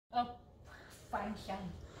find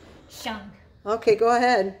some. Okay, go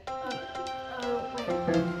ahead. Wait.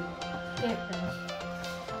 There it goes.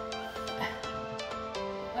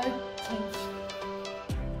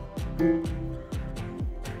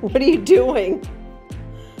 What are you doing?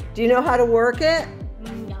 Do you know how to work it?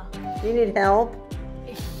 No. You need help?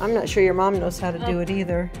 I'm not sure your mom knows how to do it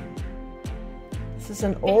either. This is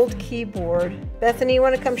an old keyboard. Bethany, you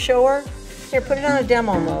want to come show her? Here, put it on a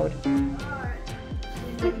demo mode.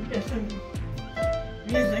 There's some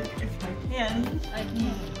music if I can. I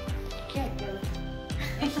can't do it.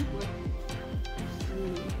 This one.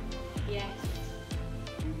 Yes.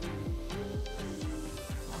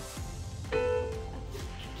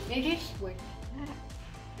 It is working.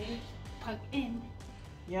 It is plugged in.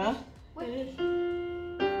 Yeah?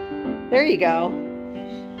 There you go.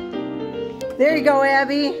 There you go,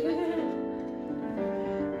 Abby.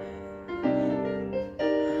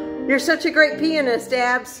 You're such a great pianist,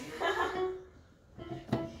 Abs.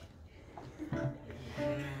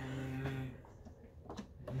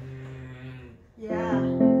 Yeah.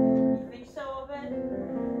 You think so,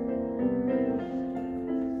 Obed?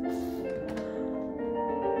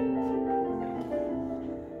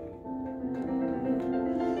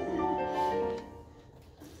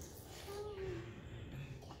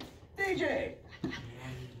 DJ!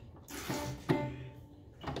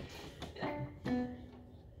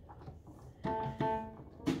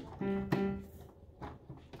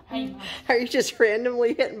 Are you just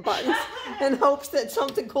randomly hitting buttons in hopes that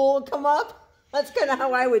something cool will come up? That's kind of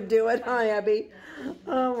how I would do it, huh, Abby?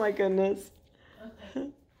 Oh, my goodness.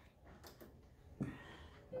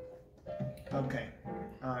 Okay.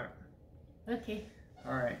 All right. Okay.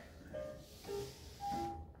 All right.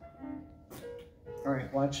 All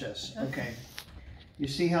right, watch this. Okay. You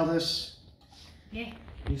see how this, Yeah.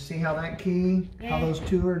 you see how that key, how those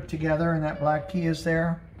two are together and that black key is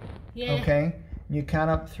there? Yeah. Okay. You count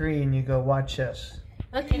up 3 and you go, watch this.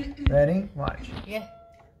 Okay. Ready? Watch. Yeah.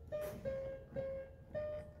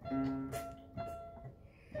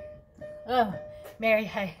 Oh, Mary,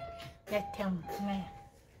 hi. That tells me.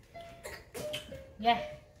 Yeah.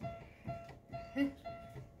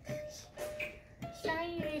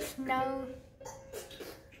 Sorry, snow.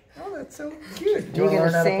 Oh, that's so cute. Do You you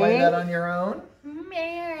want to learn gonna how to play sing? that on your own?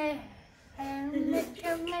 Mary, Do you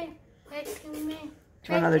want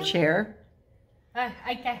another chair?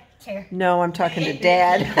 I got a chair. No, I'm talking to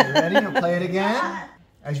Dad. Okay, ready to play it again?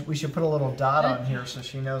 We should put a little dot on here so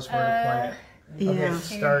she knows where to play it. Okay, Yeah. it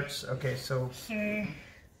starts. Okay, so Sure.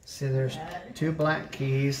 see, there's 2 black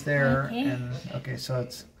keys there, Okay. and okay, so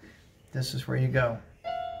it's this is where you go.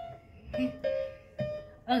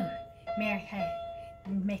 Oh, Mary, hi.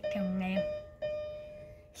 Make them name.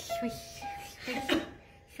 Sweet, sweet,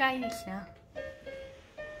 shiny snow.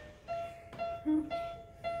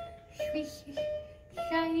 Sweet,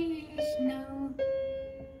 shiny snow.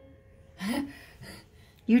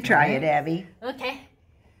 You try it, Abby. Okay.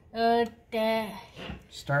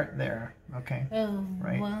 Start there. Okay.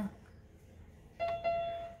 Right. Well,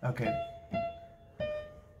 Okay.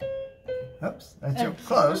 Oops, that's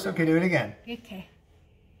close. Okay, do it again. okay.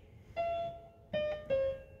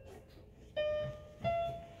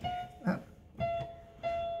 Up.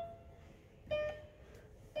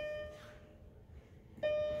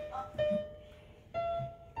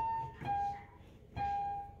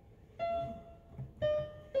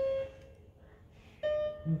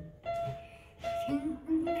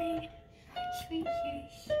 Sweet,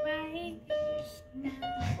 shiny snow.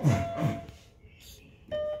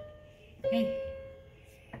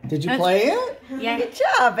 Did you play it? Yeah. Good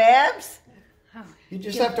job, Abs. You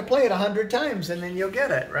just have to play it 100 times and then you'll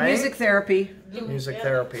get it, right? Music therapy. Music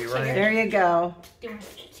therapy, right? There you go.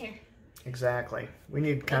 Exactly. We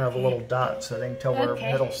need kind of a little dot so they can tell where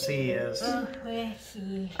Okay. middle C is. Oh, let's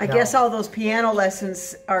see. I guess all those piano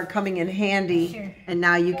lessons are coming in handy, Sure. and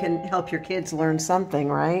now you can help your kids learn something,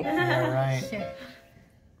 right? All right. Sure.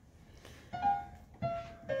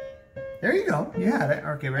 There you go. You had it.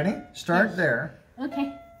 Okay, ready? Start there.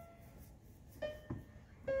 Okay.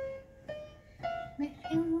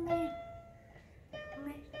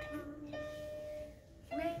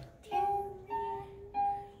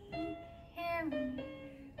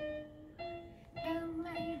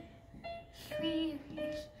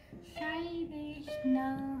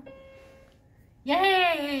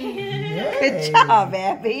 Yay! Good job,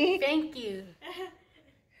 Abby. Thank you.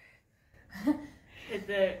 Did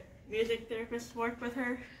the music therapist work with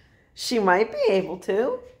her? She might be able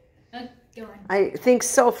to. Go on. I think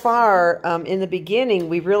so far, in the beginning,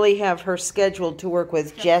 we really have her scheduled to work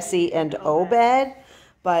with Jesse and Obed,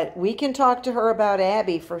 but we can talk to her about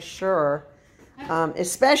Abby for sure.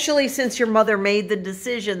 especially since your mother made the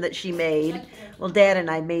decision that she made. Well, Dad and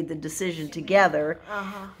I made the decision together.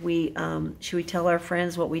 Should we tell our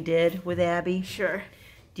friends what we did with Abby? Sure.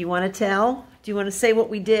 Do you want to tell? Do you want to say what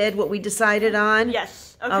we did, what we decided on?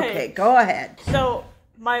 Yes. Okay, go ahead. So,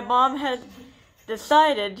 my mom had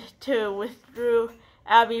decided to withdraw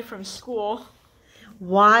Abby from school.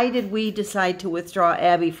 Why did we decide to withdraw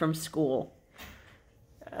Abby from school?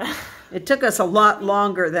 It took us a lot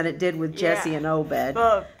longer than it did with Jesse and Obed.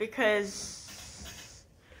 But because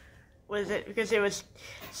it was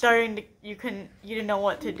starting to, you didn't know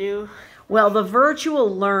what to do? Well, the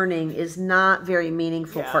virtual learning is not very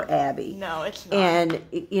meaningful for Abby. No, it's not. And,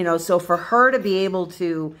 you know, so for her to be able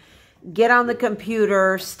to get on the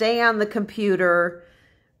computer, stay on the computer,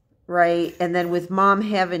 right? And then with Mom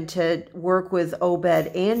having to work with Obed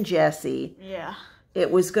and Jesse. Yeah. It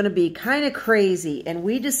was going to be kind of crazy. And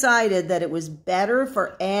we decided that it was better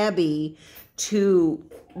for Abby to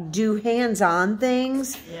do hands-on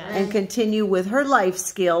things and continue with her life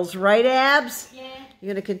skills. Right, Abs? Yeah.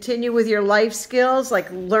 You're going to continue with your life skills, like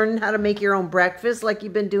learning how to make your own breakfast like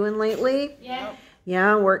you've been doing lately? Yeah.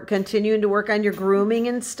 Yeah, we're continuing to work on your grooming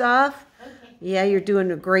and stuff. Okay. Yeah, you're doing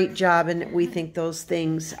a great job, and we think those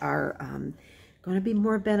things are going to be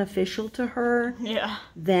more beneficial to her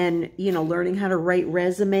than, you know, learning how to write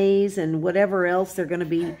resumes and whatever else they're going to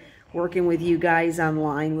be working with you guys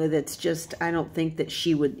online with. It's just, I don't think that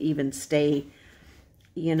she would even stay,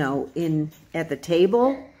 you know, at the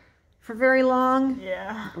table for very long.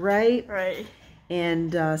 Yeah. Right? Right.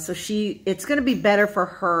 And so it's going to be better for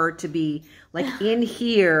her to be like in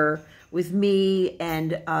here with me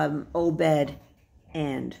and Obed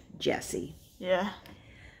and Jesse. Yeah.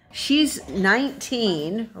 She's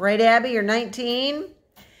 19, right, Abby? You're 19?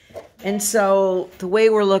 And so the way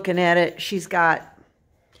we're looking at it, she's got,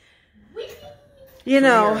 you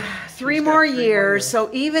know, three more years. So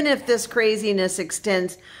even if this craziness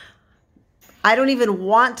extends, I don't even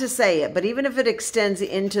want to say it, but even if it extends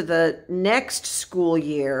into the next school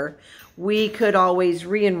year, we could always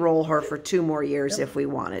re-enroll her for 2 more years if we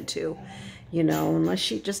wanted to, you know, unless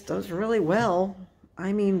she just does really well.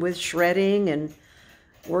 I mean, with shredding and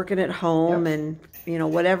working at home and, you know,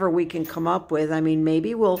 whatever we can come up with. I mean,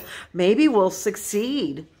 maybe we'll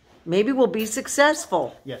succeed. Maybe we'll be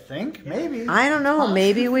successful. You think? Maybe. I don't know.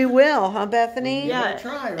 Maybe we will, huh, Bethany? Yeah.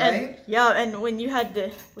 Try, right? And when you had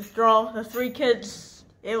to withdraw the 3 kids,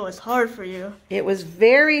 it was hard for you. It was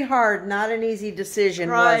very hard. Not an easy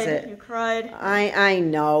decision, was it? You cried. I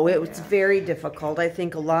know. It was very difficult. I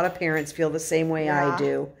think a lot of parents feel the same way I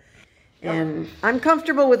do. And I'm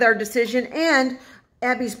comfortable with our decision, and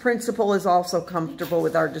Abby's principal is also comfortable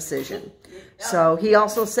with our decision. So he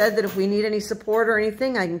also said that if we need any support or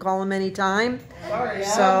anything, I can call him anytime.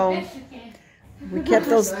 So we kept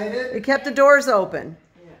the doors open.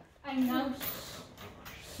 I know.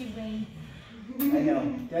 I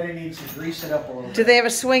know. Daddy needs to grease it up a little bit. Do they have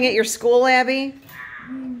a swing at your school, Abby?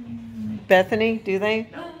 Bethany, do they?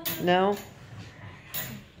 No?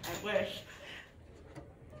 I wish.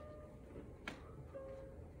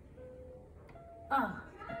 Oh.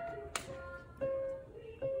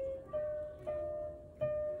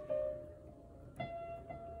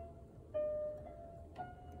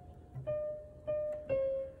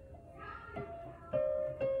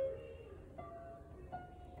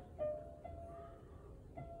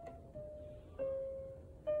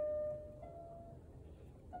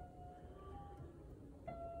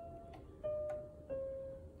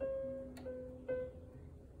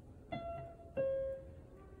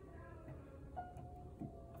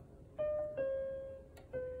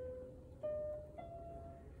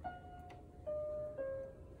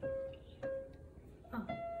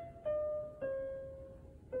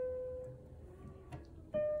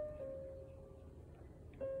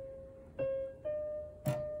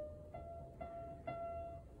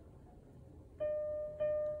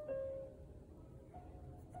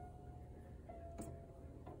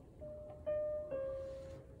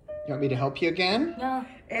 You want me to help you again? No.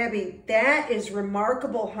 Abby, that is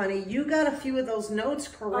remarkable, honey. You got a few of those notes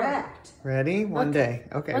correct. Ready? One day.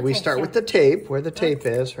 Okay, we start with the tape, where the tape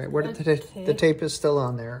is, right? Where the tape is still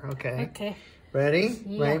on there. Okay. Okay. Ready?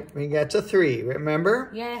 Yeah. Right? We got to 3, remember?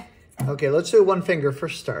 Yeah. Okay, let's do one finger for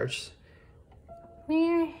starts.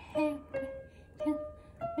 3,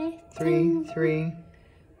 3,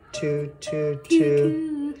 2, 2,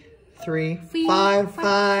 2, 3, 5,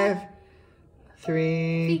 5.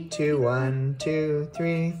 3, 2, 1, 2,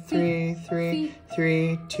 3, 3, 3,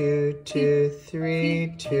 3, 2, 2,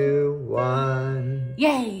 3, 2, 1.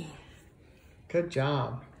 Yay! Good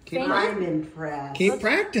job. I'm impressed. Keep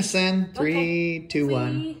practicing. 3, 2,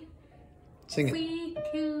 1. Sing it. 3,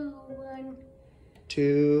 2, 1.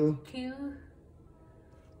 2, 2.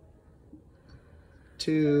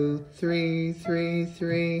 2, 3, 3,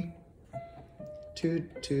 3. 2,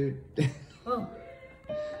 2. Oh.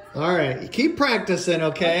 All right, keep practicing,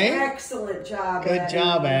 okay? Excellent job, Good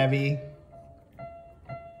job, Abby.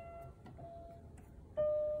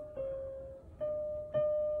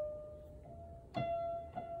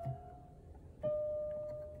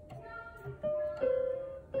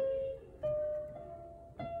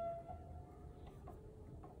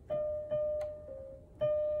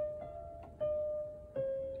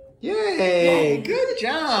 Yay! Good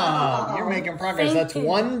job. You're making progress. That's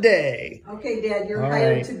one day. Okay, Dad, you're All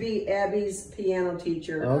hired right. to be Abby's piano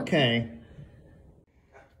teacher. Okay.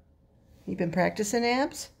 You been practicing,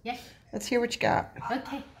 Abs? Yes. Let's hear what you got.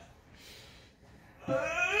 Okay.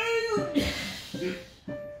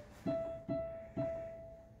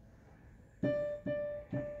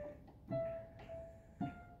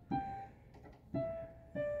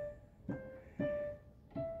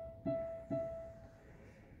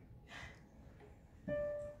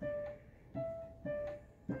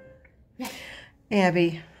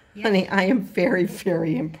 Abby, honey, I am very,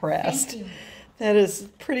 very impressed. Thank you. That is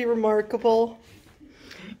pretty remarkable.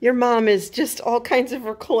 Your mom is just all kinds of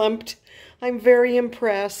verklempt. I'm very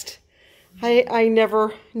impressed. I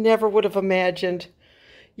never would have imagined.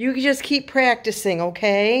 You just keep practicing,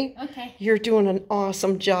 okay? Okay. You're doing an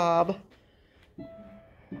awesome job.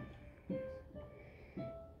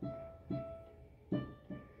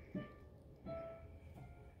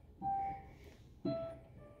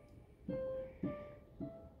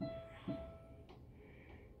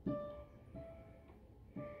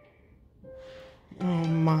 Oh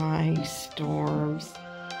my storms.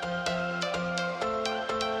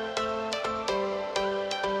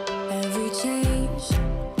 Every change